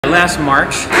last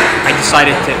March, I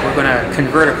decided that we're going to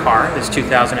convert a car, this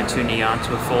 2002 Neon,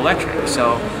 to a full electric.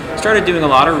 So I started doing a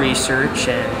lot of research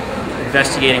and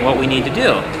investigating what we need to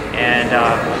do. And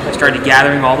I started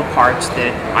gathering all the parts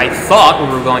that I thought we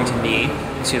were going to need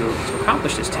to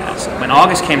accomplish this task. When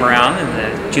August came around and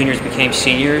the juniors became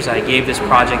seniors, I gave this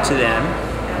project to them.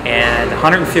 And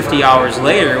 150 hours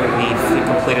later, we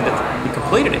completed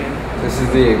it. This is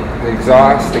the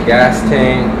exhaust, the gas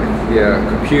tank, the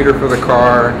computer for the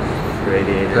car,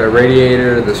 the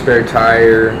radiator, the spare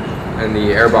tire, and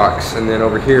the airbox. And then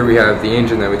over here we have the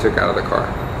engine that we took out of the car.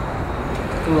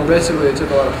 Well, basically it took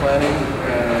a lot of planning,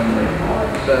 and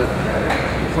that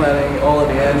planning all in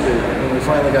the end, when we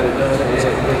finally got it done, it was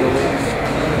like a big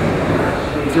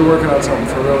relief. If you're working on something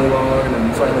for really long and then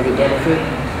you finally get done with it,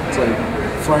 it's like,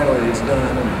 finally it's done,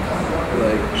 and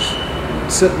like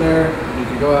sitting there, you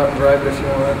can go out and drive it if you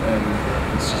want, and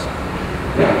it's just,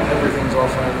 yeah, everything's all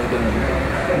finally done.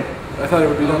 I thought it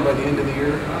would be done by the end of the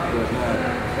year, but not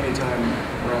anytime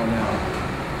around now.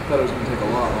 I thought it was going to take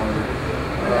a lot longer.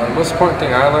 The most important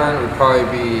thing I learned would probably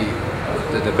be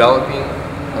the developing,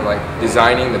 like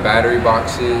designing the battery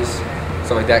boxes,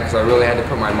 stuff like that, because I really had to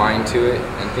put my mind to it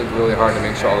and think really hard to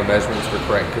make sure all the measurements were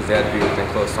correct, because they had to be within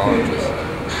close tolerances.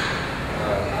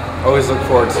 I always look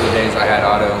forward to the days I had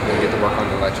auto and get to work on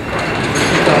the electric car.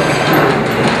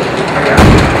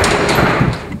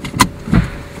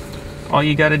 All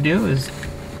you got to do is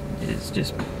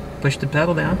just push the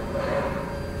pedal down.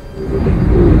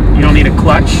 You don't need a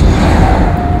clutch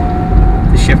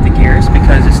to shift the gears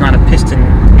because it's not a piston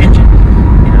engine.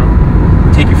 You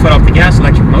know, take your foot off the gas,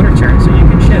 electric motor turns, and you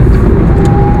can shift.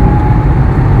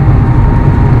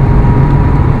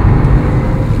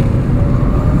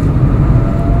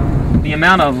 The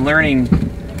amount of learning,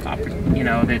 you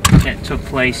know, that took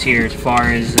place here, as far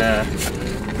as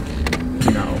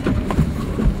you know,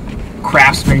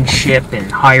 craftsmanship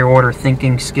and higher order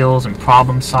thinking skills and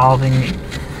problem solving,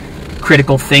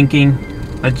 critical thinking,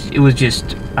 it was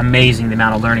just amazing the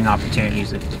amount of learning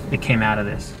opportunities that came out of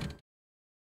this.